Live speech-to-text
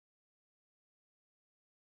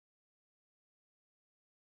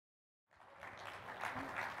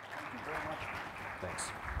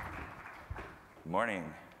Good morning.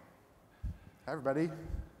 Hi, everybody.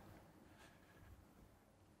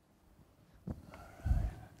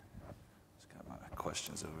 Just got my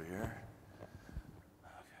questions over here.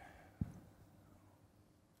 Okay.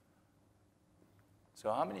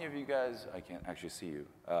 So how many of you guys, I can't actually see you,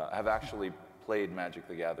 have actually played Magic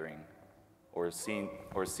the Gathering or seen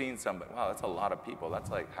somebody? Wow, that's a lot of people. That's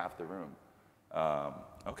like half the room.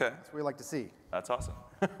 Okay. That's what we like to see. That's awesome.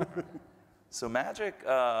 So Magic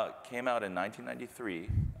came out in 1993.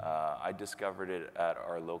 I discovered it at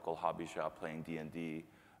our local hobby shop playing D&D,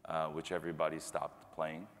 which everybody stopped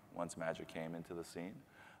playing once Magic came into the scene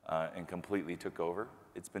and completely took over.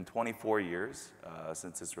 It's been 24 years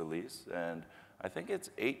since its release, and I think it's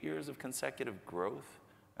 8 years of consecutive growth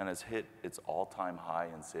and has hit its all-time high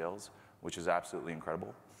in sales, which is absolutely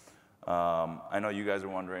incredible. I know you guys are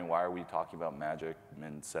wondering, why are we talking about Magic?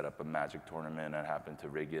 Min set up a Magic tournament and happened to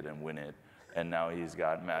rig it and win it. And now he's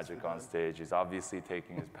got Magic on stage. He's obviously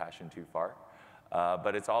taking his passion too far.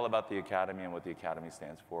 But it's all about the Academy and what the Academy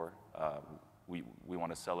stands for. We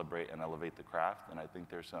want to celebrate and elevate the craft, and I think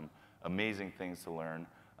there's some amazing things to learn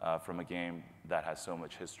from a game that has so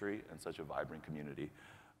much history and such a vibrant community.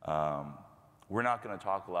 We're not going to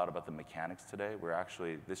talk a lot about the mechanics today. We're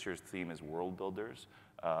actually, this year's theme is World Builders.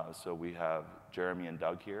 So we have Jeremy and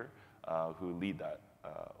Doug here who lead that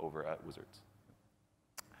over at Wizards.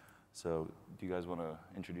 So do you guys want to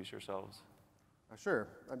introduce yourselves? Sure.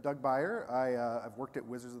 I'm Doug Beyer. I've worked at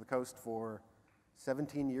Wizards of the Coast for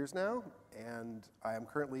 17 years now, and I am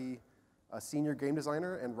currently a senior game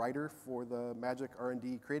designer and writer for the Magic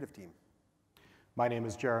R&D creative team. My name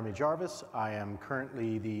is Jeremy Jarvis. I am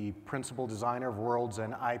currently the principal designer of Worlds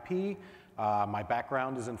and IP. My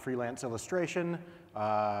background is in freelance illustration.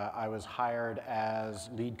 I was hired as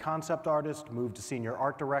lead concept artist, moved to senior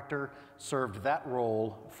art director, served that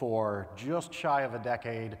role for just shy of a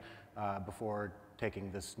decade before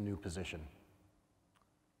taking this new position.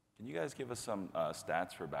 Can you guys give us some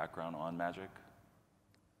stats for background on Magic?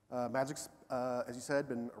 Magic's, as you said,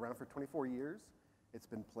 been around for 24 years. It's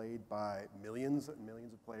been played by millions and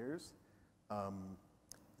millions of players.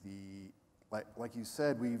 Like you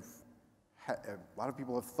said, a lot of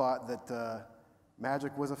people have thought that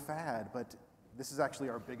Magic was a fad, but this is actually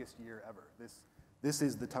our biggest year ever. This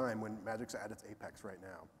is the time when Magic's at its apex right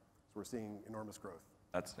now. So we're seeing enormous growth.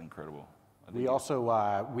 That's incredible. We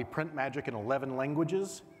also, we print Magic in 11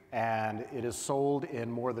 languages, and it is sold in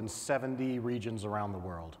more than 70 regions around the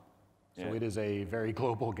world. So yeah, it is a very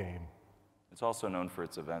global game. It's also known for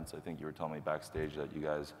its events. I think you were telling me backstage that you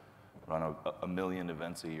guys run a million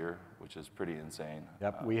events a year, which is pretty insane.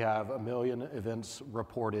 Yep, we have 1 million events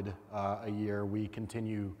reported a year. We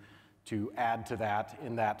continue to add to that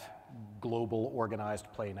in that global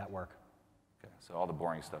organized play network. Okay, so all the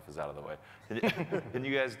boring stuff is out of the way. Can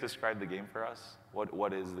you guys describe the game for us?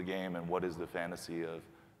 What is the game and what is the fantasy of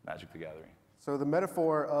Magic the Gathering? So the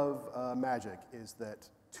metaphor of Magic is that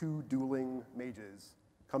two dueling mages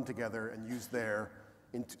come together and use their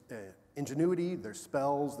ingenuity, their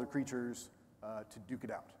spells, their creatures to duke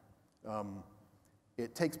it out.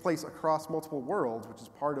 It takes place across multiple worlds, which is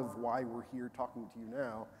part of why we're here talking to you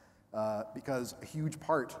now, because a huge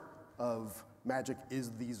part of Magic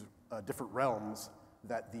is these different realms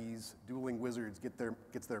that these dueling wizards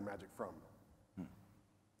gets their magic from.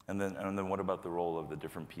 And then what about the role of the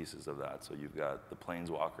different pieces of that? So you've got the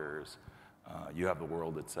planeswalkers, you have the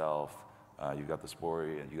world itself, you've got the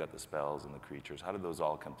story, and you got the spells and the creatures. How did those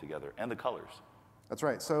all come together? And the colors. That's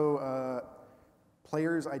right. So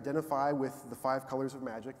players identify with the 5 colors of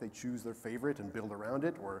Magic. They choose their favorite and build around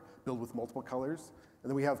it, or build with multiple colors. And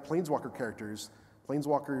then we have planeswalker characters.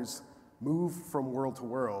 Planeswalkers move from world to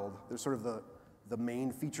world. They're sort of the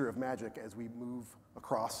main feature of Magic as we move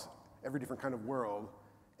across every different kind of world.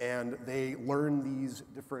 And they learn these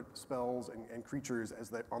different spells and creatures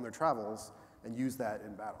as on their travels and use that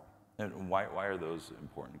in battle. And why are those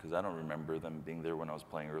important? Because I don't remember them being there when I was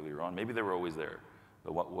playing earlier on. Maybe they were always there,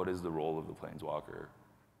 but what is the role of the planeswalker?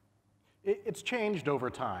 It's changed over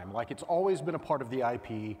time. Like, it's always been a part of the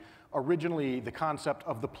IP. Originally, the concept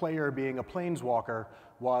of the player being a planeswalker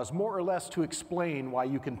was more or less to explain why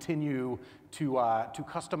you continue to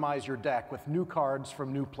customize your deck with new cards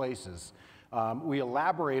from new places. We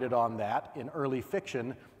elaborated on that in early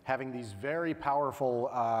fiction, having these very powerful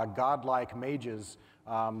godlike mages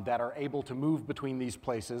that are able to move between these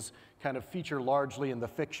places, kind of feature largely in the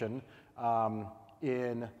fiction.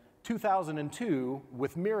 In 2002,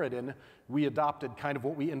 with Mirrodin, we adopted kind of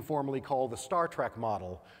what we informally call the Star Trek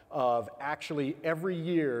model of actually every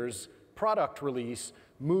year's product release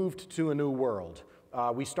moved to a new world.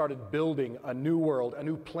 We started building a new world, a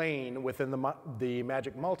new plane within the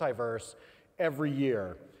Magic multiverse every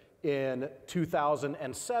year. In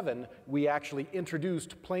 2007, we actually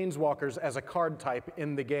introduced Planeswalkers as a card type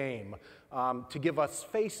in the game to give us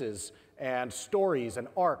faces and stories and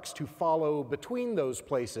arcs to follow between those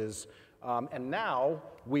places. And now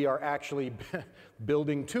we are actually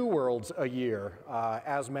building 2 worlds a year.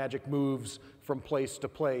 As Magic moves from place to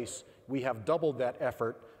place, we have doubled that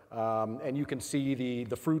effort, and you can see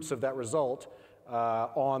the fruits of that result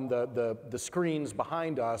on the screens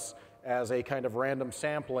behind us as a kind of random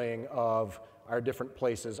sampling of our different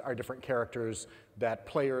places, our different characters that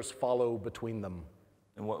players follow between them.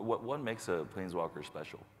 And what makes a Planeswalker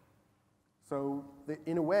special? So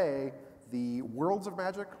in a way, the worlds of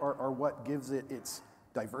Magic are what gives it its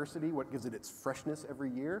diversity, what gives it its freshness every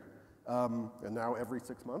year, and now every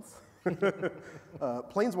 6 months.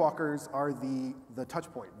 Planeswalkers are the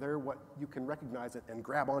touch point. They're what you can recognize it and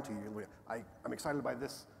grab onto. I'm excited by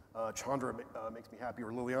this. Chandra makes me happy,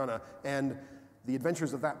 or Liliana, and the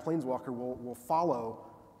adventures of that Planeswalker will follow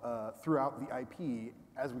throughout the IP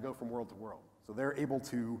as we go from world to world. So they're able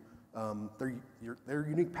to, their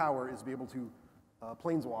unique power is to be able to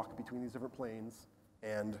planeswalk between these different planes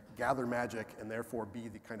and gather magic and therefore be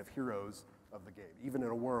the kind of heroes of the game. Even in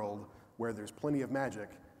a world where there's plenty of magic,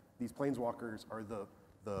 these planeswalkers are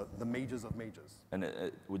the mages of mages. And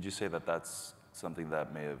would you say that that's something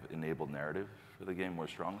that may have enabled narrative for the game more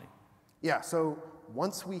strongly? Yeah, so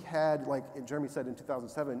once we had, like Jeremy said in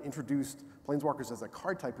 2007, introduced Planeswalkers as a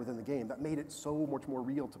card type within the game, that made it so much more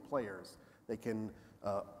real to players. They can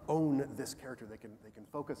own this character, they can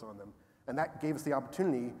focus on them, and that gave us the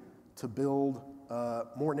opportunity to build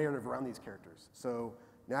more narrative around these characters. So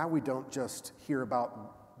now we don't just hear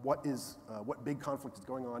about what big conflict is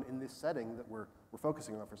going on in this setting that we're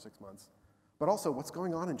focusing on for 6 months, but also what's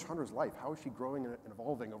going on in Chandra's life. How is she growing and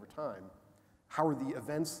evolving over time? How are the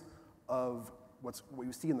events of what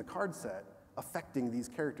you see in the card set affecting these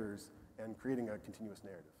characters and creating a continuous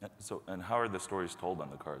narrative? And how are the stories told on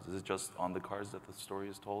the cards? Is it just on the cards that the story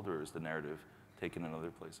is told, or is the narrative taken in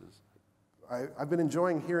other places? I've been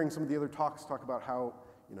enjoying hearing some of the other talks talk about how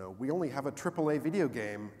we only have a AAA video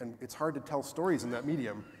game and it's hard to tell stories in that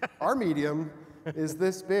medium. Our medium is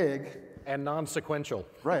this big. And non-sequential.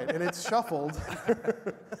 Right, and it's shuffled.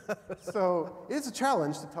 So it's a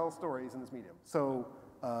challenge to tell stories in this medium. So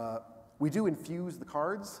we do infuse the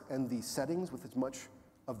cards and the settings with as much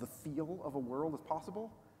of the feel of a world as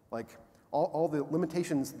possible. Like all the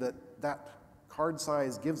limitations that card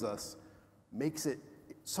size gives us makes it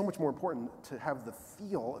so much more important to have the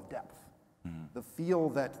feel of depth. Mm-hmm. The feel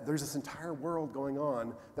that there's this entire world going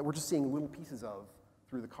on that we're just seeing little pieces of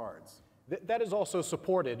through the cards. That is also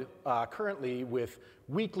supported currently with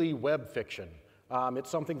weekly web fiction.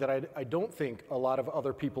 It's something that I don't think a lot of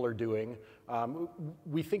other people are doing.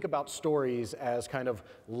 We think about stories as kind of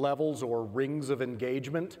levels or rings of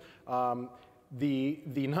engagement. The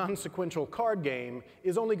non-sequential card game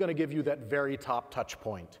is only going to give you that very top touch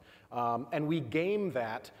point. And we game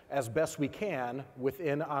that as best we can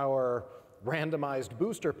within our randomized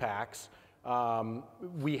booster packs.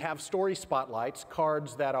 We have story spotlights,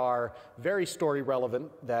 cards that are very story relevant,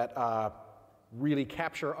 that really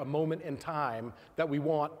capture a moment in time that we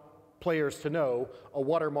want players to know. A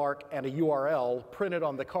watermark and a URL printed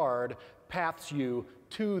on the card paths you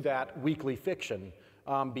to that weekly fiction.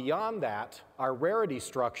 Beyond that, our rarity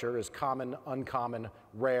structure is common, uncommon,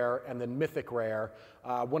 rare, and then mythic rare.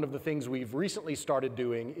 One of the things we've recently started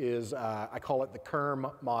doing is, I call it the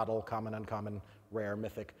KERM model, common, uncommon, rare,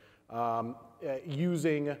 mythic.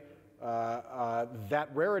 Using that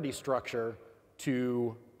rarity structure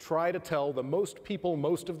to try to tell the most people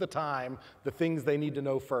most of the time the things they need to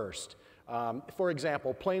know first. For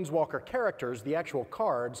example, Planeswalker characters, the actual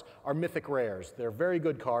cards, are mythic rares. They're very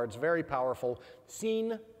good cards, very powerful,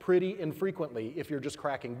 seen pretty infrequently if you're just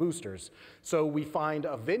cracking boosters. So we find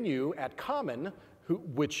a venue at common,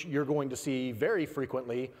 which you're going to see very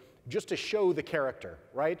frequently, just to show the character,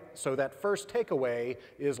 right? So that first takeaway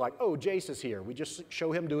is like, oh, Jace is here. We just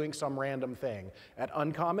show him doing some random thing. At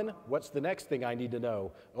uncommon, what's the next thing I need to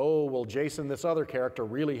know? Oh, well, Jace and this other character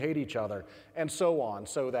really hate each other, and so on,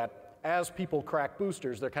 so that as people crack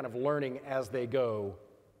boosters, they're kind of learning as they go.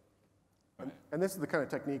 And this is the kind of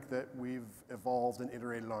technique that we've evolved and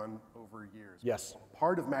iterated on over years. Yes.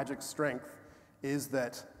 Part of Magic's strength is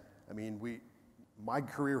that, my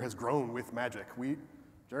career has grown with Magic.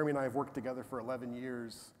 Jeremy and I have worked together for 11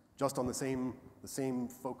 years just on the same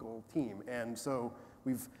focal team. And so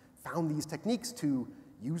we've found these techniques to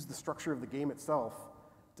use the structure of the game itself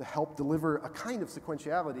to help deliver a kind of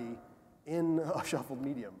sequentiality in a shuffled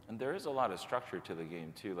medium. And there is a lot of structure to the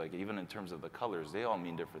game too, like even in terms of the colors, they all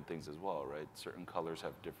mean different things as well, right? Certain colors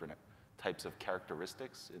have different types of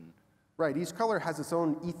characteristics in. Right, each color has its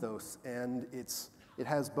own ethos, and it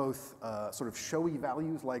has both sort of showy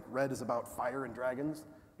values, like red is about fire and dragons.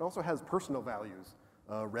 It also has personal values.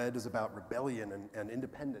 Red is about rebellion and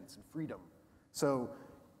independence and freedom. So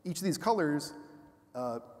each of these colors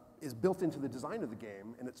is built into the design of the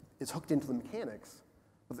game, and it's hooked into the mechanics,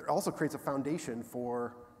 but it also creates a foundation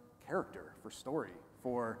for character, for story,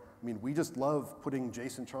 I mean, we just love putting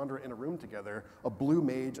Jace and Chandra in a room together, a blue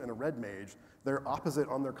mage and a red mage. They're opposite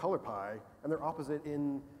on their color pie, and they're opposite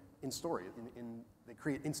in story. They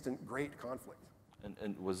create instant great conflict.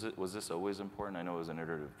 And was this always important? I know it was an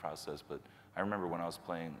iterative process, but I remember when I was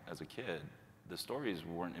playing as a kid, the stories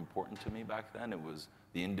weren't important to me back then. It was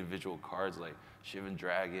the individual cards like Shivan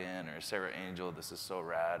Dragon or Sarah Angel, this is so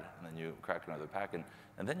rad, and then you crack another pack, and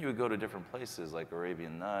then you would go to different places like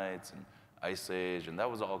Arabian Nights and Ice Age, and that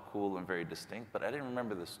was all cool and very distinct, but I didn't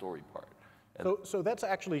remember the story part. So that's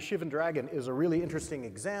actually, Shivan Dragon is a really interesting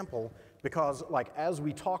example because, like, as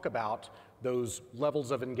we talk about those levels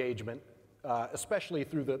of engagement, especially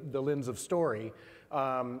through the lens of story,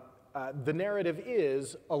 the narrative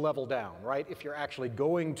is a level down, right? If you're actually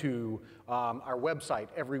going to our website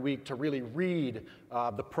every week to really read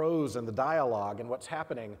the prose and the dialogue and what's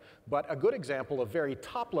happening. But a good example of very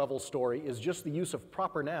top-level story is just the use of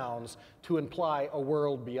proper nouns to imply a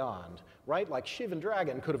world beyond, right? Like Shivan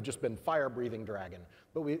Dragon could have just been fire-breathing dragon,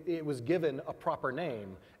 but it was given a proper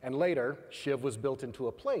name. And later, Shiv was built into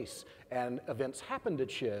a place, and events happened at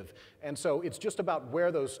Shiv. And so it's just about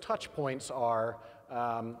where those touch points are.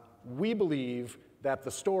 We believe that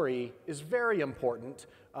the story is very important,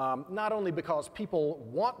 not only because people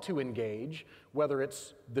want to engage, whether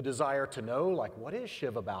it's the desire to know, like, what is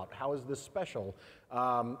Shiv about? How is this special?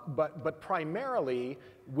 But primarily,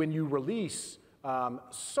 when you release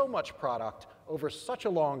so much product over such a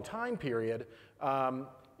long time period,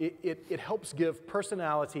 it helps give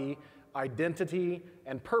personality, identity,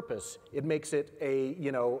 and purpose. It makes it a,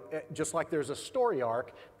 just like there's a story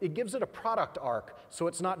arc, it gives it a product arc, so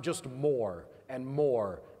it's not just more and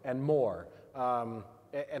more and more.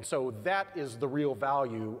 And so that is the real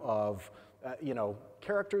value of,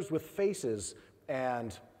 characters with faces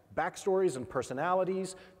and backstories and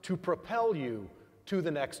personalities to propel you to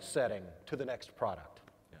the next setting, to the next product.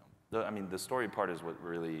 Yeah. I mean, the story part is what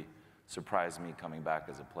really surprised me coming back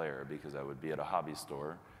as a player, because I would be at a hobby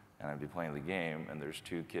store and I'd be playing the game, and there's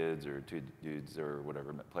two kids or two dudes or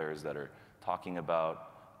whatever players that are talking about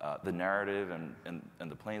the narrative and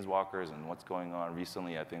the planeswalkers and what's going on.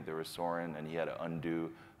 Recently, I think there was Soren, and he had to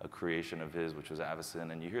undo a creation of his, which was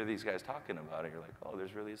Avacyn, and you hear these guys talking about it, you're like, oh,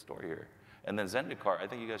 there's really a story here. And then Zendikar, I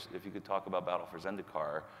think you guys, if you could talk about Battle for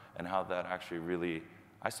Zendikar and how that actually really,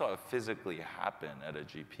 I saw it physically happen at a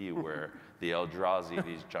GP where the Eldrazi,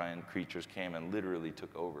 these giant creatures came and literally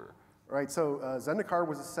took over. Right, so Zendikar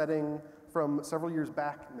was a setting from several years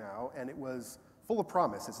back now, and it was full of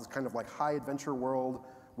promise. This is kind of like high adventure world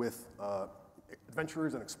with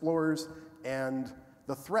adventurers and explorers, and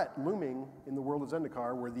the threat looming in the world of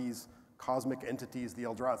Zendikar were these cosmic entities, the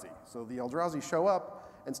Eldrazi. So the Eldrazi show up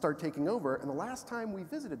and start taking over, and the last time we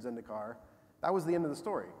visited Zendikar, that was the end of the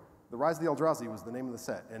story. The Rise of the Eldrazi was the name of the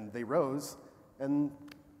set, and they rose, and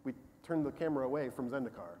we turned the camera away from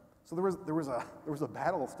Zendikar. So there was a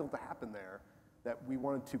battle still to happen there that we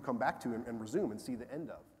wanted to come back to and resume and see the end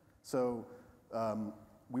of. So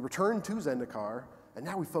we returned to Zendikar, and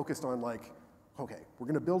now we focused on, like, okay, we're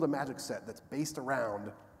going to build a Magic set that's based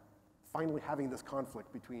around finally having this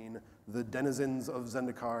conflict between the denizens of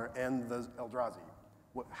Zendikar and the Eldrazi.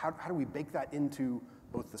 How do we bake that into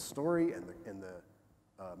both the story and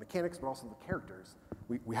the mechanics, but also the characters?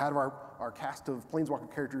 We had our cast of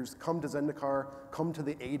Planeswalker characters come to Zendikar, come to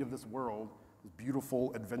the aid of this world, this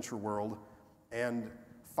beautiful adventure world, and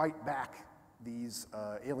fight back these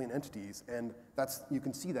alien entities. And you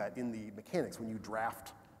can see that in the mechanics when you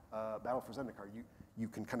draft Battle for Zendikar. You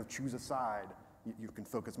can kind of choose a side. You can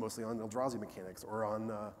focus mostly on Eldrazi mechanics or on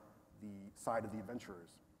the side of the adventurers.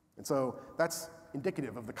 And so that's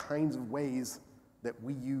indicative of the kinds of ways that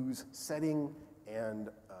we use setting and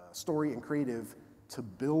story and creative to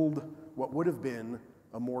build what would have been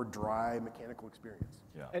a more dry mechanical experience.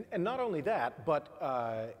 Yeah. And not only that,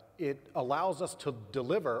 but it allows us to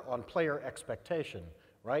deliver on player expectation,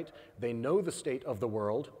 right? They know the state of the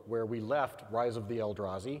world where we left Rise of the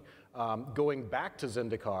Eldrazi. Going back to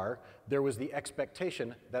Zendikar, there was the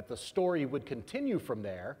expectation that the story would continue from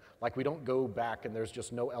there, like we don't go back and there's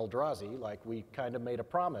just no Eldrazi, like we kind of made a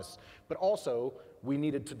promise. But also, we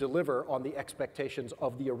needed to deliver on the expectations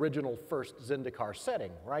of the original first Zendikar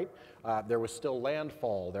setting, right? There was still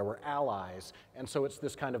landfall, there were allies, and so it's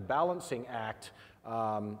this kind of balancing act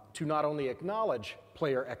to not only acknowledge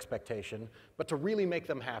player expectation, but to really make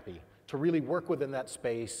them happy, to really work within that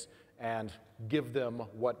space and give them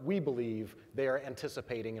what we believe they are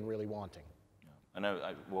anticipating and really wanting. And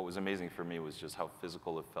what was amazing for me was just how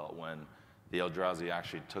physical it felt when the Eldrazi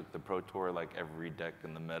actually took the Pro Tour. Like every deck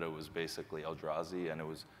in the meta was basically Eldrazi, and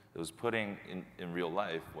it was putting in real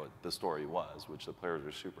life what the story was, which the players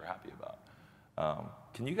were super happy about.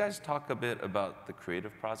 Can you guys talk a bit about the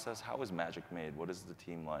creative process? How is Magic made? What is the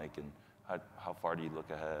team like, and how far do you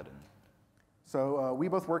look ahead? And So we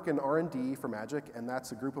both work in R&D for Magic, and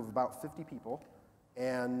that's a group of about 50 people.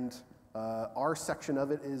 And our section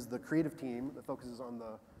of it is the creative team that focuses on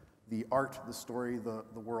the art, the story,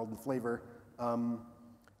 the world, and flavor.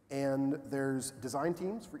 And there's design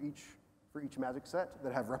teams for each Magic set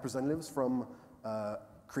that have representatives from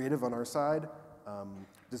creative on our side,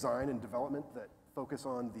 design and development that focus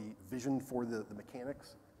on the vision for the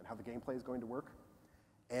mechanics and how the gameplay is going to work.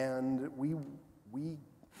 And we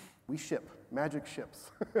ship. Magic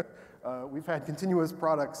ships. We've had continuous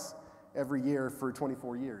products every year for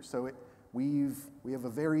 24 years. So we have a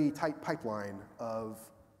very tight pipeline of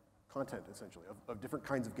content, essentially, of different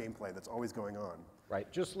kinds of gameplay that's always going on. Right,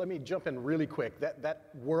 just let me jump in really quick. That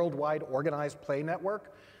worldwide organized play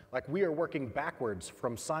network, like we are working backwards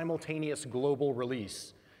from simultaneous global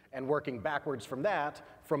release and working backwards from that,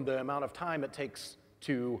 from the amount of time it takes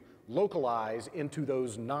to localize into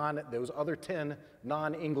those other 10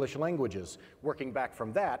 non-English languages. Working back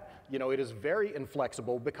from that, you know, it is very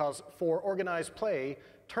inflexible because for organized play,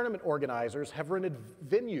 tournament organizers have rented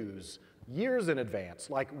venues years in advance.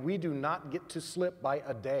 Like, we do not get to slip by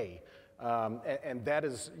a day. And that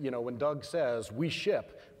is, you know, when Doug says we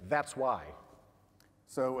ship, that's why.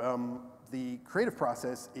 So the creative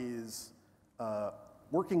process is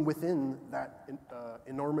working within that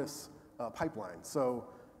enormous pipeline. So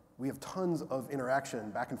we have tons of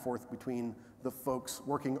interaction back and forth between the folks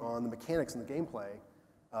working on the mechanics and the gameplay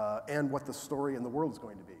and what the story and the world is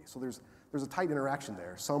going to be. So there's a tight interaction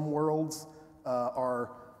there. Some worlds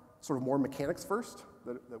are sort of more mechanics first,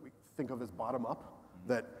 that we think of as bottom up.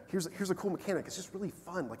 That here's a cool mechanic, it's just really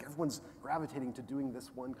fun, like everyone's gravitating to doing this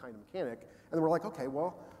one kind of mechanic, and then we're like, okay,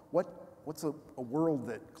 well, what's a world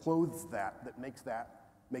that clothes that makes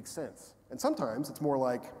make sense? And sometimes it's more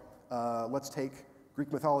like, let's take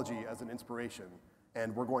Greek mythology as an inspiration,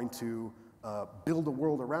 and we're going to build a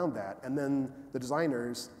world around that, and then the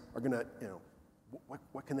designers are gonna, you know,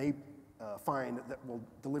 what can they find that will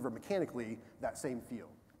deliver mechanically that same feel?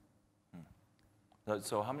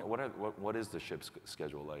 So what is the ship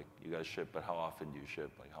schedule like? You guys ship, but how often do you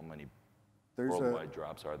ship? Like, how many worldwide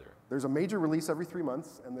drops are there? There's a major release every 3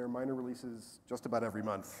 months, and there are minor releases just about every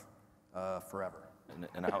month, forever.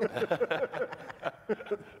 And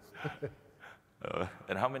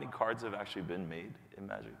how many cards have actually been made in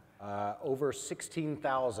Magic? Over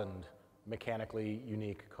 16,000 mechanically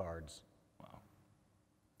unique cards. Wow.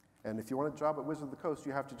 And if you want a job at Wizards of the Coast,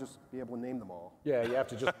 you have to just be able to name them all. Yeah, you have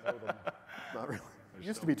to just know them. Not really. It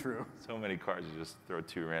used to be true. So many cards, you just throw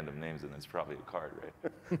 2 random names and it's probably a card,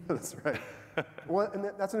 right? That's right. Well, and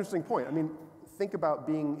that's an interesting point. I mean, think about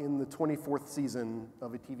being in the 24th season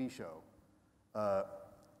of a TV show.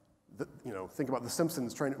 You know, think about The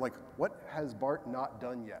Simpsons trying to, like, what has Bart not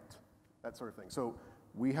done yet? That sort of thing. So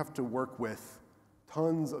we have to work with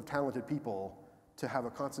tons of talented people to have a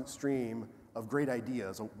constant stream of great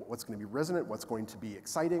ideas of what's going to be resonant, what's going to be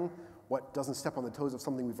exciting, what doesn't step on the toes of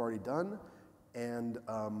something we've already done. And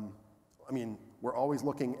I mean, we're always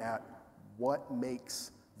looking at what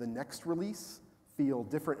makes the next release feel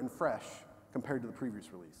different and fresh compared to the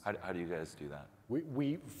previous release. How do you guys do that?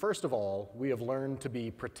 We first of all, we have learned to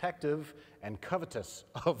be protective and covetous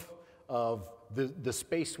of the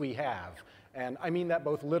space we have. And I mean that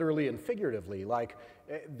both literally and figuratively. Like,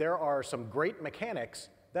 there are some great mechanics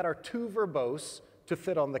that are too verbose to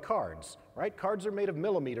fit on the cards, right? Cards are made of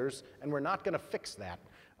millimeters, and we're not going to fix that.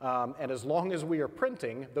 And as long as we are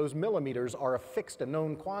printing, those millimeters are a fixed and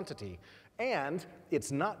known quantity. And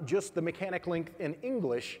it's not just the mechanic length in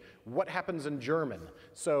English, what happens in German.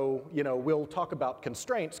 So, you know, we'll talk about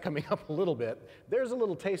constraints coming up a little bit. There's a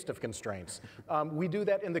little taste of constraints. We do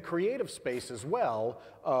that in the creative space as well.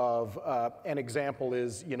 An example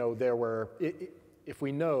is, you know, if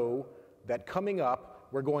we know that coming up,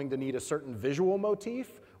 we're going to need a certain visual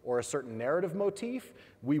motif or a certain narrative motif,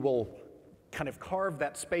 we will kind of carve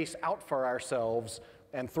that space out for ourselves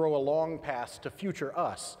and throw a long pass to future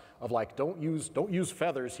us of like, don't use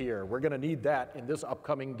feathers here. We're going to need that in this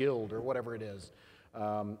upcoming guild or whatever it is.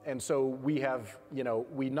 And so we have,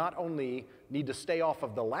 we not only need to stay off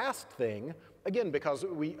of the last thing, again, because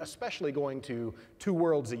we, especially going to 2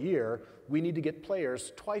 worlds a year, we need to get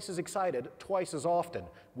players twice as excited, twice as often.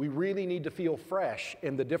 We really need to feel fresh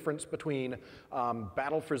in the difference between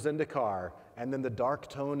Battle for Zendikar, and then the dark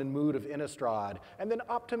tone and mood of Innistrad, and then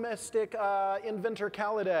optimistic Inventor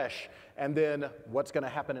Kaladesh, and then what's going to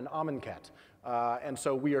happen in Amonkhet. And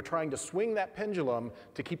so we are trying to swing that pendulum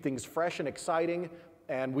to keep things fresh and exciting,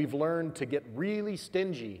 and we've learned to get really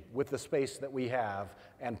stingy with the space that we have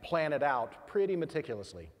and plan it out pretty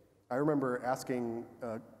meticulously. I remember asking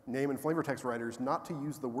name and flavor text writers not to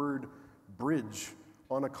use the word bridge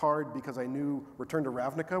on a card because I knew Return to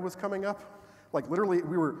Ravnica was coming up. Like literally,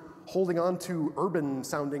 we were holding on to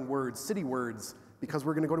urban-sounding words, city words, because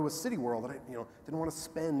we're going to go to a city world, and I didn't want to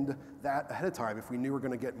spend that ahead of time if we knew we were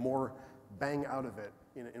going to get more bang out of it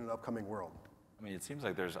in an upcoming world. I mean, it seems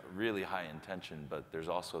like there's really high intention, but there's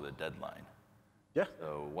also the deadline. Yeah.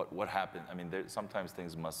 So what happened? I mean, sometimes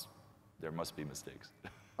there must be mistakes.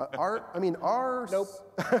 Nope.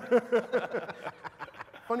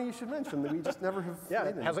 Funny you should mention that we just never have. Yeah,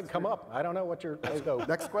 it hasn't come up. I don't know what you're. Let's go.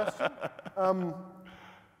 Next question.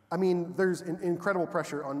 I mean, there's incredible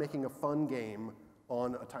pressure on making a fun game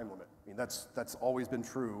on a time limit. I mean, that's always been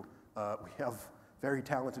true. We have very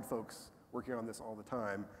talented folks working on this all the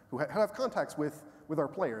time who have contacts with our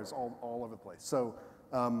players all over the place. So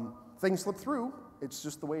things slip through. It's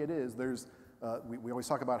just the way it is. We always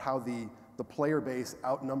talk about how the player base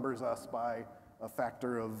outnumbers us by a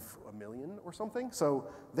factor of 1 million or something. So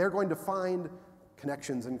they're going to find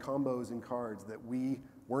connections and combos in cards that we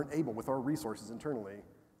weren't able, with our resources internally,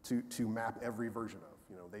 to map every version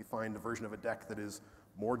of. They find a version of a deck that is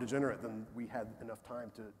more degenerate than we had enough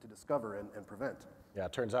time to discover and prevent. Yeah,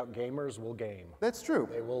 it turns out gamers will game. That's true.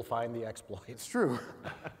 They will find the exploits. It's true.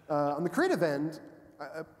 On the creative end,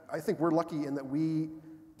 I think we're lucky in that we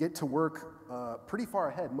get to work pretty far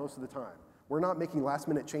ahead most of the time. We're not making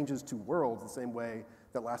last-minute changes to worlds the same way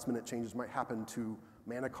that last-minute changes might happen to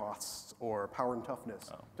mana costs or power and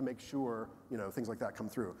toughness to make sure things like that come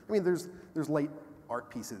through. I mean, there's late art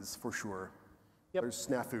pieces for sure. Yep. There's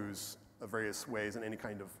snafus of various ways in any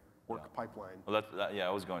kind of work pipeline. Well, I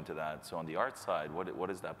was going to that. So on the art side, what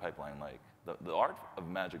is that pipeline like? The art of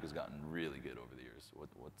Magic has gotten really good over the years.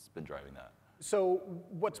 What's been driving that? So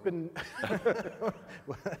what's been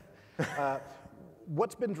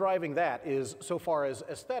what's been driving that is, so far as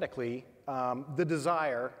aesthetically, the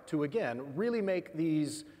desire to, again, really make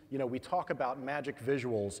these, we talk about Magic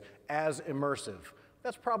visuals as immersive.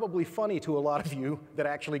 That's probably funny to a lot of you that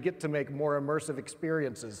actually get to make more immersive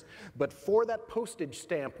experiences. But for that postage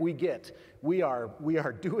stamp we get, we are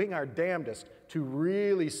doing our damnedest to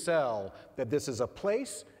really sell that this is a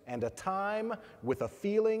place and a time with a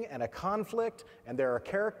feeling and a conflict, and there are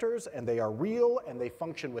characters, and they are real, and they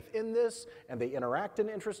function within this, and they interact in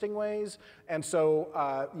interesting ways. And so,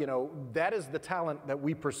 that is the talent that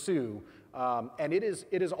we pursue, and it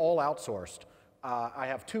is all outsourced. I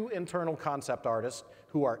have 2 internal concept artists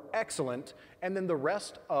who are excellent, and then the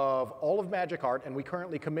rest of all of Magic art, and we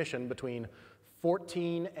currently commission between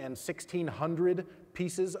 1,400 and 1,600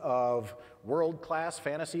 pieces of world-class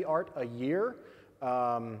fantasy art a year.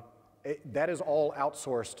 That is all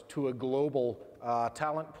outsourced to a global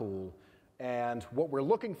talent pool. And what we're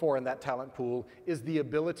looking for in that talent pool is the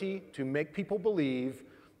ability to make people believe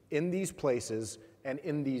in these places and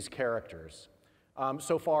in these characters.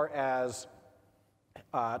 So far as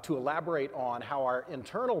to elaborate on how our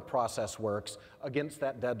internal process works against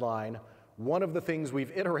that deadline, one of the things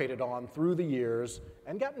we've iterated on through the years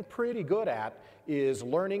and gotten pretty good at is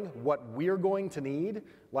learning what we're going to need,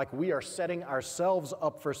 like we are setting ourselves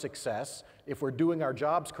up for success. If we're doing our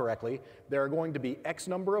jobs correctly, there are going to be X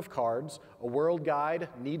number of cards. A world guide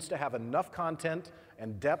needs to have enough content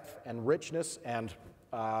and depth and richness and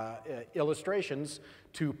illustrations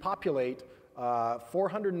to populate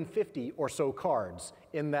 450 or so cards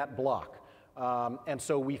in that block. And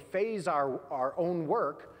so we phase our own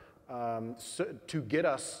work to get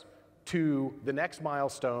us to the next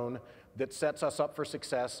milestone that sets us up for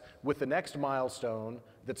success with the next milestone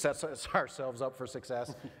that sets ourselves up for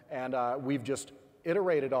success. And we've just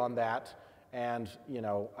iterated on that. And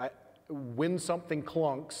when something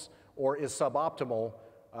clunks or is suboptimal,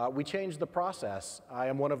 we change the process. I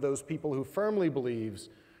am one of those people who firmly believes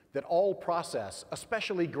that all process,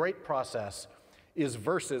 especially great process, is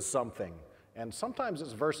versus something. And sometimes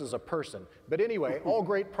it's versus a person. But anyway, all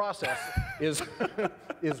great process is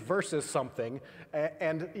versus something,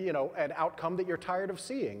 and an outcome that you're tired of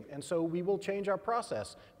seeing. And so we will change our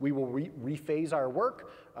process. We will rephase our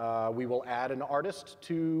work. We will add an artist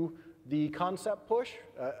to the concept push,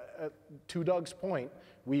 to Doug's point,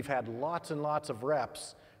 we've had lots and lots of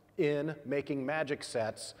reps in making Magic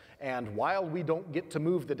sets, and while we don't get to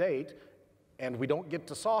move the date, and we don't get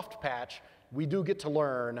to soft patch, we do get to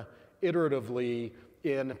learn iteratively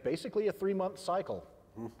in basically a 3-month cycle.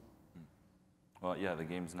 Well, yeah, the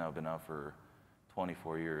game's now been out for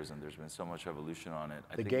 24 years, and there's been so much evolution on it.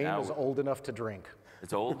 The game is old enough to drink.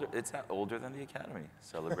 It's older. It's older than the Academy,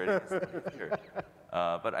 celebrating its 20th year.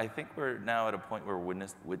 But I think we're now at a point where we're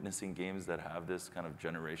witnessing games that have this kind of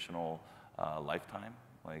generational lifetime,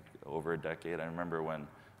 like over a decade. I remember when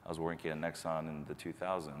I was working at Nexon in the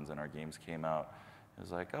 2000s, and our games came out. It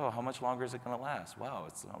was like, oh, how much longer is it going to last? Wow,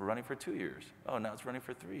 it's running for 2 years. Oh, now it's running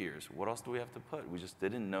for 3 years. What else do we have to put? We just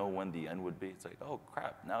didn't know when the end would be. It's like, oh,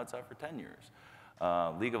 crap, now it's out for 10 years.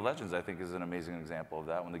 League of Legends, I think, is an amazing example of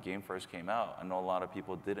that. When the game first came out, I know a lot of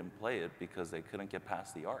people didn't play it because they couldn't get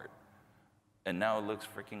past the art. And now it looks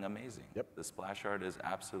freaking amazing. Yep. The splash art is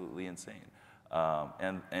absolutely insane.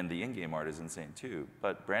 And the in-game art is insane, too.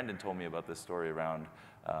 But Brandon told me about this story around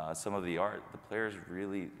some of the art. The players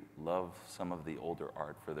really love some of the older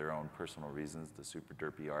art for their own personal reasons, the super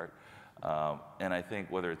derpy art. And I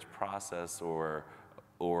think whether it's process or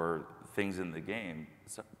things in the game,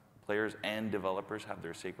 players and developers have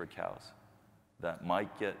their sacred cows that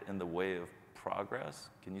might get in the way of progress.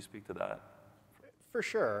 Can you speak to that? For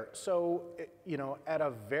sure. So, you know, at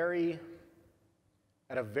a very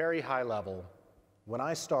high level, when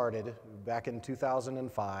I started back in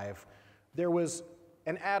 2005, there was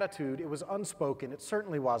an attitude, it was unspoken, it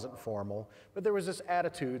certainly wasn't formal, but there was this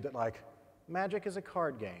attitude that, like, Magic is a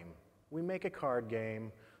card game. We make a card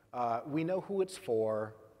game, we know who it's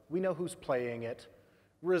for, we know who's playing it.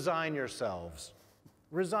 Resign yourselves.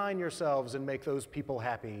 Resign yourselves and make those people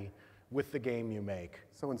happy with the game you make.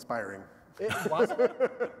 So inspiring. Wasn't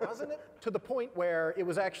it? To the point where it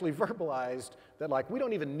was actually verbalized that, like, we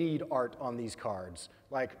don't even need art on these cards.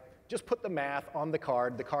 Like, just put the math on the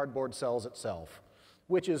cardboard sells itself.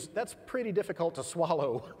 That's pretty difficult to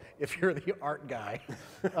swallow if you're the art guy.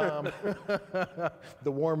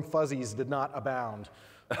 The warm fuzzies did not abound.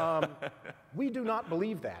 We do not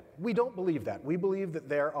believe that. We don't believe that. We believe that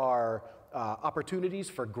there are opportunities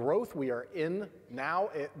for growth. We are in now,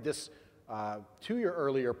 to your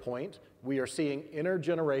earlier point, we are seeing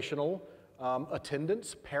intergenerational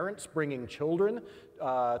attendance, parents bringing children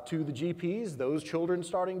to the GPs, those children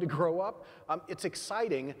starting to grow up. It's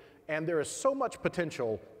exciting, and there is so much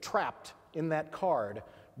potential trapped in that card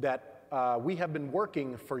that we have been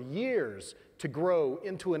working for years to grow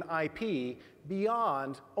into an IP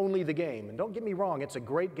beyond only the game. And don't get me wrong, it's a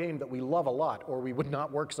great game that we love a lot, or we would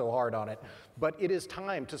not work so hard on it. But it is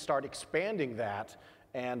time to start expanding that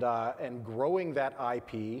and growing that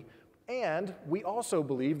IP. And we also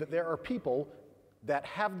believe that there are people that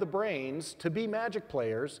have the brains to be Magic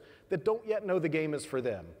players that don't yet know the game is for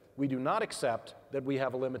them. We do not accept that we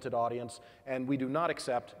have a limited audience, and we do not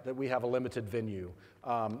accept that we have a limited venue.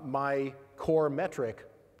 My core metric,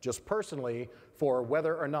 just personally, for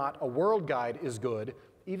whether or not a world guide is good,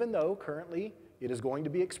 even though currently it is going to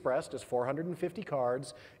be expressed as 450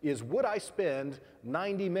 cards, is would I spend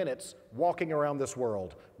 90 minutes walking around this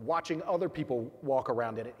world, watching other people walk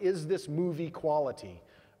around in it? Is this movie quality?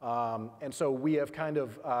 And so we have kind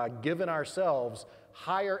of given ourselves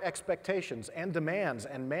higher expectations and demands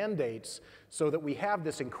and mandates so that we have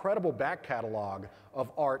this incredible back catalog of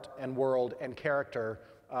art and world and character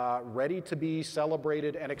ready to be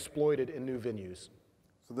celebrated and exploited in new venues.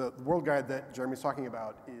 So the world guide that Jeremy's talking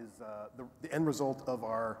about is the end result of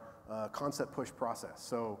our concept push process.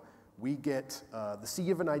 So we get the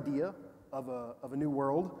seed of an idea of a new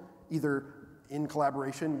world, either in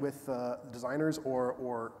collaboration with designers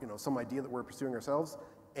or you know, some idea that we're pursuing ourselves,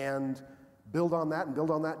 and build on that,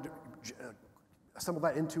 assemble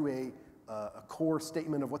that into a core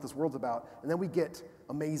statement of what this world's about, and then we get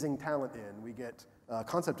amazing talent in. We get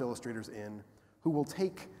concept illustrators in who will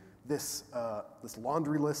take this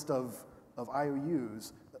laundry list of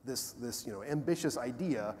IOUs, this you know, ambitious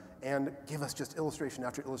idea, and give us just illustration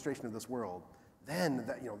after illustration of this world. Then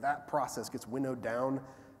that process gets winnowed down,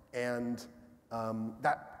 and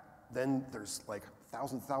then there's like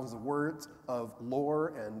thousands of words of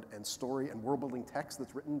lore and story and world-building text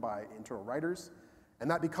that's written by internal writers, and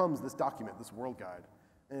that becomes this document, this world guide.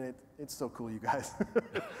 And it's so cool, you guys.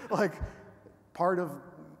 Like, part of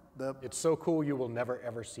the... It's so cool you will never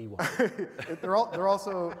ever see one. They're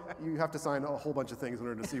also, you have to sign a whole bunch of things in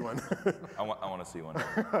order to see one. I want to see one.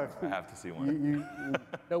 I have to see one.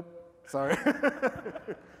 Nope. Sorry.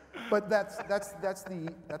 But that's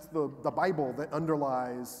the Bible that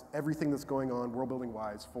underlies everything that's going on world building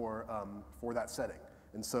wise for that setting.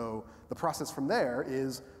 And so the process from there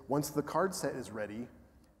is once the card set is ready,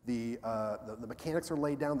 the mechanics are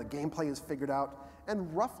laid down, the gameplay is figured out,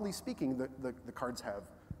 and roughly speaking, the cards have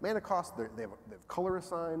mana cost, they have color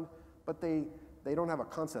assigned, but they don't have a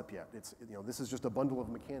concept yet. It's, this is just a bundle of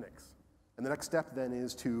mechanics. And the next step then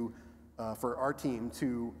is to, for our team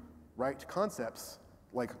to write concepts,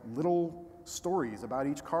 like little stories about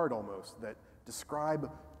each card almost, that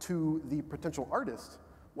describe to the potential artist,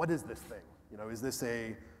 what is this thing? Is this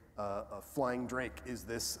a flying drake? Is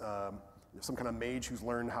this some kind of mage who's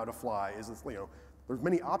learned how to fly? Is this, there's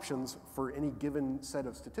many options for any given set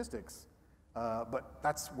of statistics, but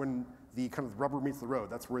that's when the kind of rubber meets the road.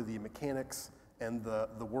 That's where the mechanics and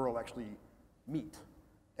the world actually meet.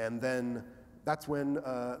 And then that's when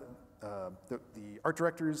the art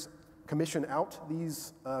directors commission out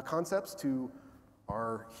these concepts to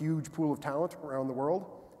our huge pool of talent around the world,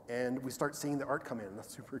 and we start seeing the art come in.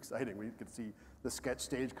 That's super exciting. We could see the sketch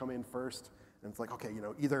stage come in first, and it's like, okay,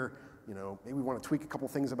 either, maybe we want to tweak a couple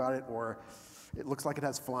things about it, or it looks like it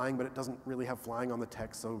has flying, but it doesn't really have flying on the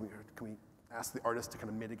text, so can we ask the artist to kind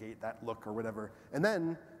of mitigate that look or whatever? And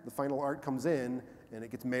then the final art comes in, and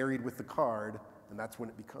it gets married with the card, and that's when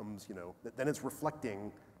it becomes, then it's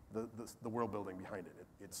reflecting the world building behind it.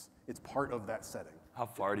 It's part of that setting. How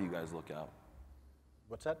far do you guys look out?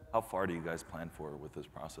 What's that? How far do you guys plan for with this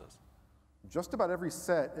process? Just about every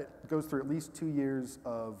set, it goes through at least 2 years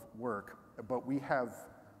of work, but we have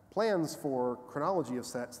plans for chronology of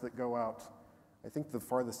sets that go out. I think the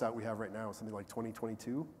farthest out we have right now is something like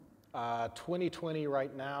 2022. 2020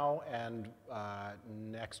 right now, and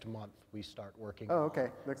next month we start working on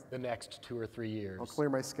the next 2 or 3 years. I'll clear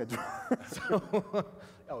my schedule.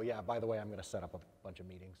 Oh yeah, by the way, I'm going to set up a bunch of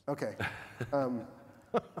meetings. Okay.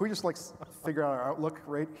 Can we just figure out our outlook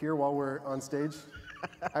right here while we're on stage?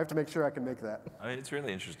 I have to make sure I can make that. I mean, it's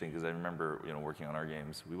really interesting because I remember, working on our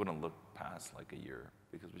games, we wouldn't look past like a year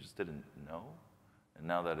because we just didn't know. And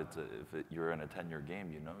now that you're in a 10-year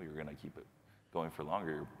game, you're going to keep it going for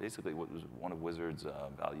longer. You're basically what was one of Wizards'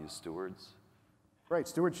 values, stewards. Right,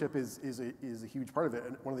 stewardship is a huge part of it.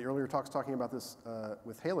 And one of the earlier talks talking about this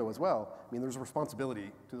with Halo as well. I mean, there's a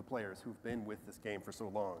responsibility to the players who've been with this game for so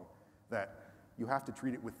long that you have to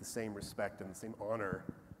treat it with the same respect and the same honor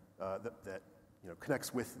that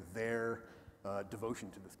connects with their devotion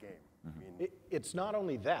to this game. Mm-hmm. I mean, it's not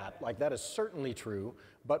only that, that is certainly true,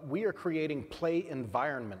 but we are creating play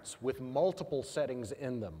environments with multiple settings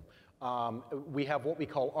in them. We have what we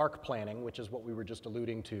call arc planning, which is what we were just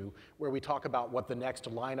alluding to, where we talk about what the next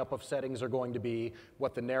lineup of settings are going to be,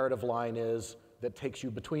 what the narrative line is that takes you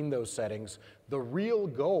between those settings. The real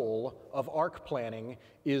goal of arc planning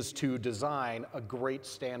is to design a great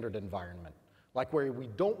standard environment. Where we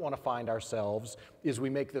don't want to find ourselves is we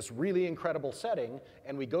make this really incredible setting,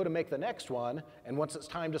 and we go to make the next one, and once it's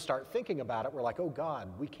time to start thinking about it, we're like, oh God,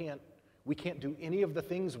 we can't do any of the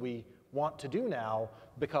things we want to do now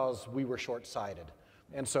because we were short-sighted.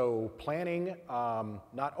 And so planning,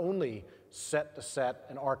 not only set to set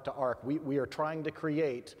and arc to arc, we are trying to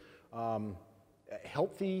create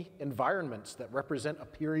healthy environments that represent a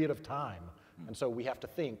period of time. And so we have to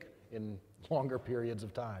think in longer periods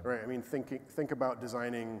of time. Right, I mean, think about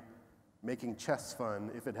making chess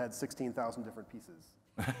fun if it had 16,000 different pieces.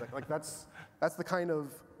 That's the kind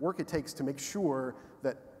of work it takes to make sure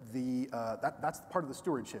that that's part of the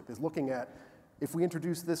stewardship, is looking at, if we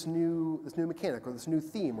introduce this new mechanic or this new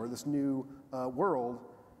theme or this new world,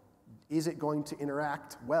 is it going to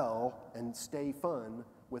interact well and stay fun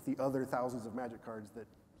with the other thousands of Magic cards that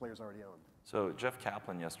players already own? So Jeff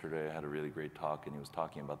Kaplan yesterday had a really great talk, and he was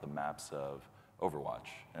talking about the maps of Overwatch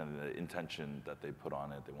and the intention that they put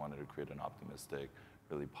on it. They wanted to create an optimistic,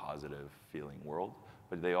 really positive feeling world,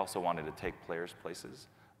 but they also wanted to take players places,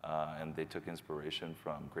 and they took inspiration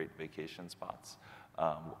from great vacation spots.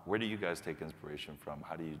 Where do you guys take inspiration from?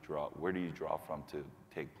 Where do you draw from to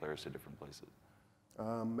take players to different places?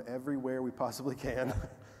 Everywhere we possibly can.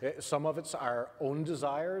 Some of it's our own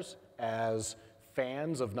desires as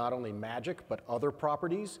fans of not only Magic, but other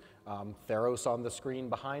properties. Theros on the screen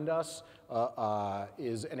behind us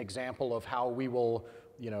is an example of how we will,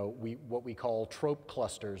 what we call trope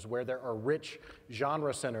clusters, where there are rich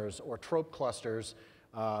genre centers or trope clusters.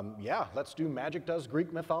 Yeah, let's do Magic does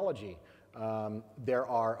Greek mythology. There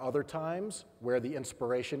are other times where the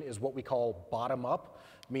inspiration is what we call bottom up,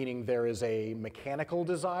 meaning there is a mechanical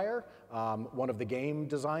desire. One of the game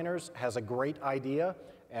designers has a great idea,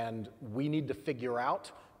 and we need to figure out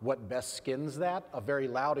what best skins that. A very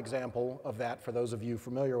loud example of that, for those of you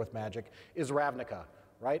familiar with Magic, is Ravnica,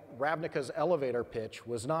 right? Ravnica's elevator pitch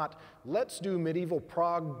was not, let's do medieval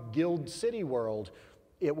Prague Guild City World.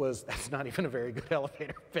 It was, that's not even a very good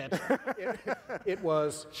elevator pitch. It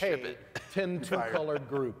was, hey, 10 two-colored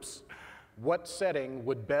groups. What setting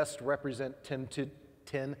would best represent 10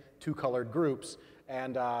 two-colored groups?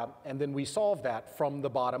 And then we solved that from the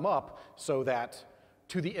bottom up so that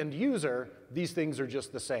to the end user, these things are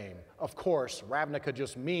just the same. Of course, Ravnica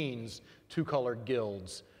just means two-colored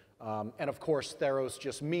guilds. And of course, Theros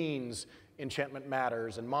just means enchantment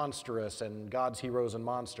matters and monstrous and gods, heroes, and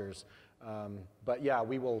monsters. But yeah,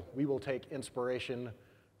 we will take inspiration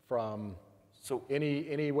from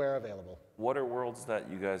anywhere available. What are worlds that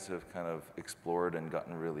you guys have kind of explored and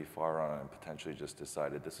gotten really far on and potentially just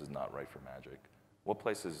decided this is not right for Magic? What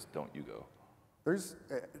places don't you go? There's,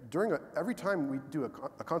 every time we do a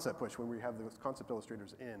concept push, when we have those concept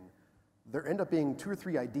illustrators in, there end up being 2 or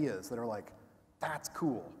 3 ideas that are like, that's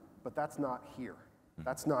cool, but that's not here.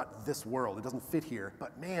 That's not this world. It doesn't fit here.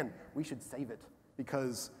 But man, we should save it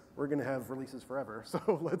because we're going to have releases forever.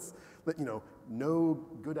 So no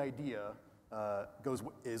good idea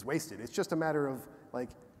is wasted. It's just a matter of like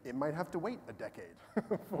it might have to wait a decade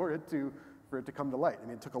for it to come to light. I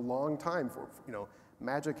mean, it took a long time for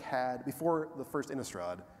Magic had, before the first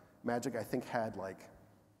Innistrad, Magic I think had like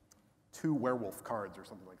 2 werewolf cards or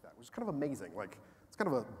something like that, which is kind of amazing. Like it's kind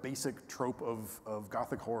of a basic trope of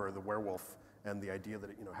Gothic horror, the werewolf, and the idea that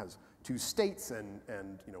it has 2 states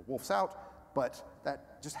and wolfs out, but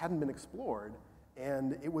that just hadn't been explored.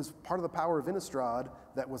 And it was part of the power of Innistrad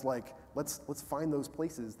that was like, let's find those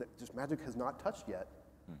places that just Magic has not touched yet,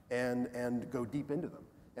 and go deep into them.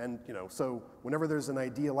 And so whenever there's an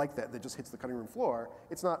idea like that that just hits the cutting room floor,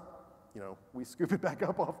 it's not we scoop it back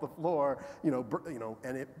up off the floor,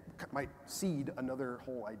 and it might seed another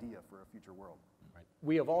whole idea for a future world. Right.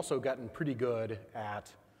 We have also gotten pretty good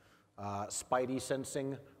at spidey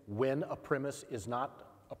sensing when a premise is not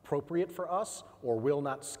appropriate for us or will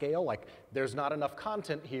not scale. Like, there's not enough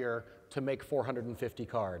content here to make 450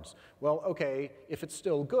 cards. Well, okay, if it's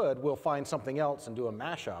still good, we'll find something else and do a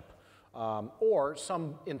mashup. Or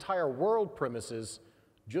some entire world premises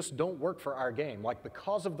just don't work for our game. Like,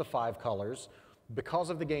 because of the 5 colors, because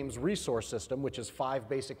of the game's resource system, which is 5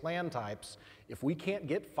 basic land types, if we can't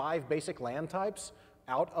get 5 basic land types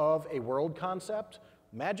out of a world concept,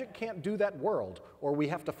 Magic can't do that world, or we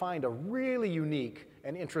have to find a really unique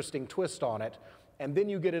and interesting twist on it, and then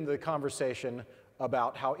you get into the conversation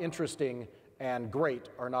about how interesting and great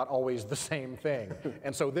are not always the same thing.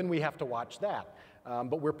 And so then we have to watch that.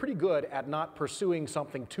 But we're pretty good at not pursuing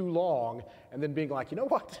something too long and then being like, you know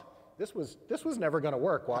what? This was never going to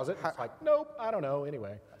work, was it? It's like, nope, I don't know,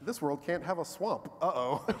 anyway. This world can't have a swamp.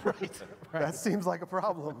 Uh-oh. Right. That seems like a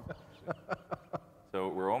problem. So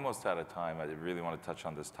we're almost out of time. I really want to touch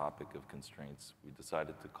on this topic of constraints. We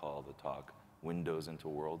decided to call the talk Windows into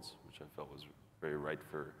Worlds, which I felt was very right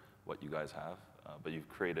for what you guys have. But you've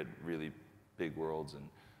created really big worlds and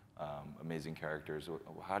amazing characters.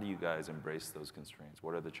 How do you guys embrace those constraints?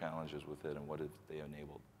 What are the challenges with it, and what have they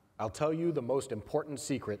enabled? I'll tell you the most important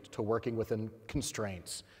secret to working within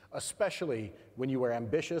constraints, especially when you are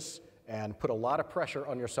ambitious and put a lot of pressure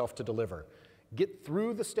on yourself to deliver. Get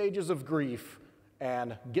through the stages of grief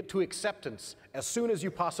and get to acceptance as soon as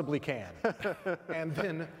you possibly can. And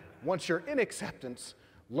then, once you're in acceptance,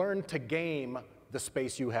 learn to game the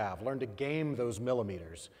space you have. Learn to game those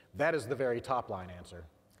millimeters. That is the very top line answer.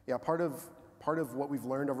 Yeah, part of what we've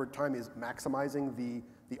learned over time is maximizing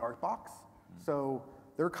the art box. So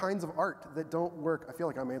there are kinds of art that don't work. I feel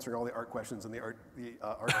like I'm answering all the art questions, and the art is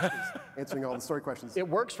answering all the story questions. It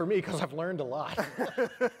works for me because I've learned a lot.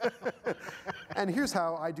 And here's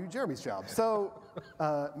how I do Jeremy's job. So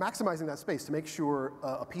maximizing that space to make sure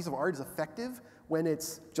a piece of art is effective when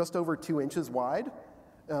it's just over 2 inches wide.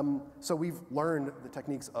 So we've learned the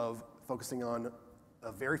techniques of focusing on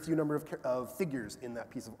a very few number of figures in that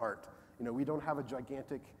piece of art. We don't have a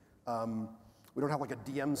gigantic, we don't have like a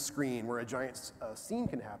DM screen where a giant scene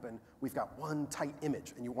can happen. We've got one tight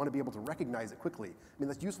image, and you want to be able to recognize it quickly. I mean,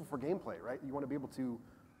 that's useful for gameplay, right? You want to be able to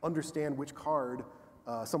understand which card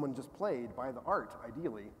someone just played by the art,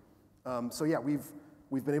 ideally. So yeah,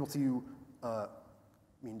 we've been able to,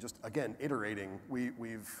 just again, iterating.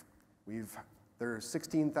 There are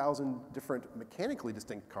 16,000 different mechanically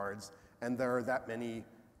distinct cards, and there are that many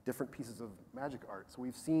different pieces of Magic art. So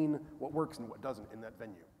we've seen what works and what doesn't in that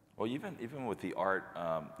venue. Well, even with the art,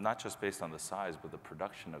 not just based on the size, but the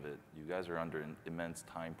production of it, you guys are under immense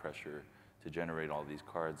time pressure to generate all these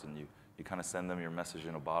cards, and you kind of send them your message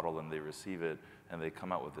in a bottle, and they receive it, and they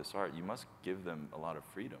come out with this art. You must give them a lot of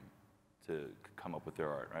freedom to come up with their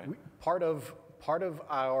art, right? Part of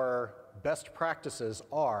our best practices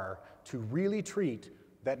are to really treat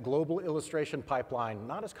that global illustration pipeline,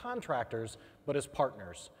 not as contractors, but as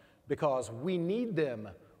partners, because we need them,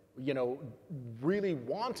 you know, really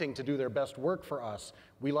wanting to do their best work for us.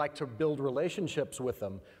 We like to build relationships with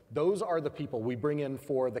them. Those are the people we bring in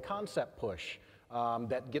for the concept push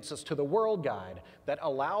that gets us to the world guide, that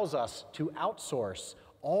allows us to outsource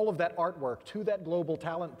all of that artwork to that global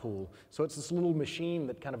talent pool. So it's this little machine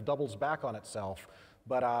that kind of doubles back on itself.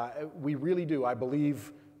 But we really do, I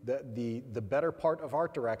believe, the better part of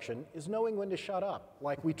art direction is knowing when to shut up.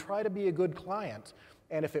 Like, we try to be a good client,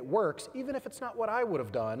 and if it works, even if it's not what I would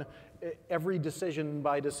have done, every decision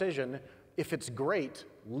by decision, if it's great,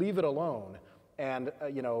 leave it alone. And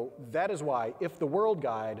you know, that is why, if the World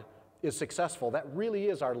Guide is successful, that really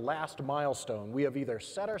is our last milestone. We have either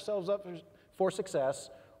set ourselves up for success,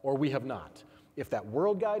 or we have not. If that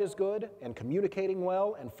World Guide is good and communicating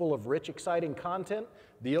well and full of rich, exciting content,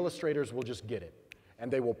 the illustrators will just get it.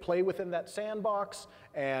 And they will play within that sandbox,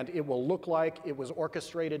 and it will look like it was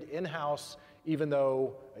orchestrated in-house, even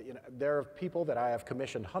though, you know, there are people that I have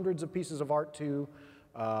commissioned hundreds of pieces of art to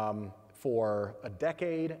for a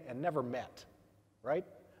decade and never met, right?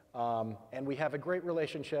 And we have a great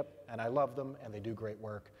relationship, and I love them, and they do great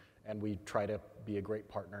work, and we try to be a great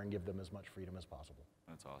partner and give them as much freedom as possible.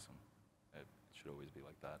 That's awesome. It should always be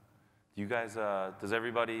like that. Do you guys, does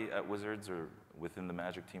everybody at Wizards or within the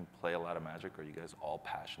Magic team play a lot of Magic? Are you guys all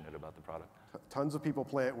passionate about the product? Tons of people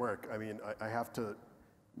play at work. I mean, I have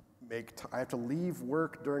to leave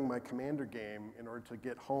work during my Commander game in order to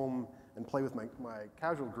get home and play with my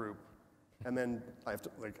casual group. And then I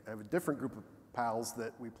have a different group of pals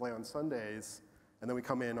that we play on Sundays, and then we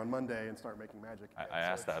come in on Monday and start making Magic. I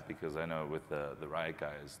asked that because I know with the Riot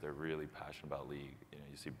guys, they're really passionate about League. You know,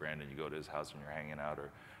 you see Brandon, you go to his house and you're hanging out,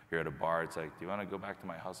 or you're at a bar, it's like, do you want to go back to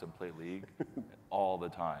my house and play League? All the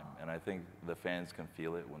time. And I think the fans can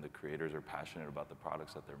feel it when the creators are passionate about the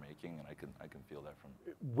products that they're making, and I can feel that from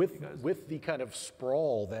you guys. With the kind of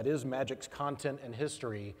sprawl that is Magic's content and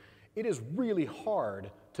history, it is really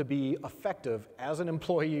hard to be effective as an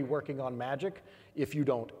employee working on Magic if you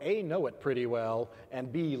don't, A, know it pretty well,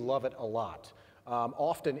 and B, love it a lot.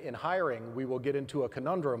 Often in hiring, we will get into a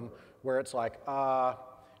conundrum where it's like,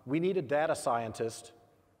 we need a data scientist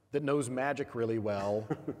that knows Magic really well.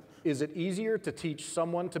 Is it easier to teach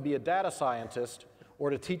someone to be a data scientist or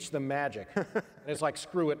to teach them Magic? And it's like,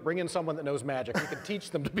 screw it, bring in someone that knows Magic. We can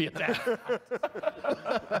teach them to be a data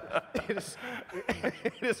scientist.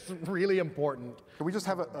 It is really important. Can we just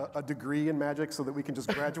have a degree in Magic so that we can just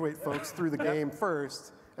graduate folks through the game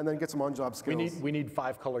first and then get some on-job skills? We need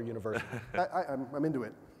 5-color university. I'm into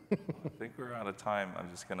it. I think we're out of time. I'm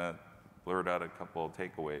just going to blurt out a couple of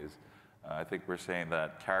takeaways. I think we're saying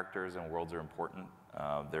that characters and worlds are important.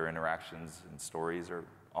 Their interactions and stories are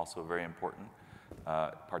also very important,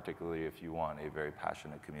 particularly if you want a very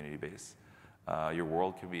passionate community base. Your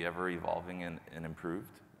world can be ever evolving and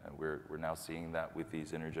improved. We're now seeing that with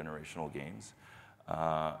these intergenerational games.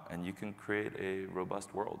 And you can create a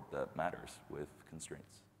robust world that matters with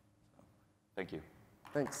constraints. So, thank you.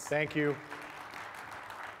 Thanks. Thank you.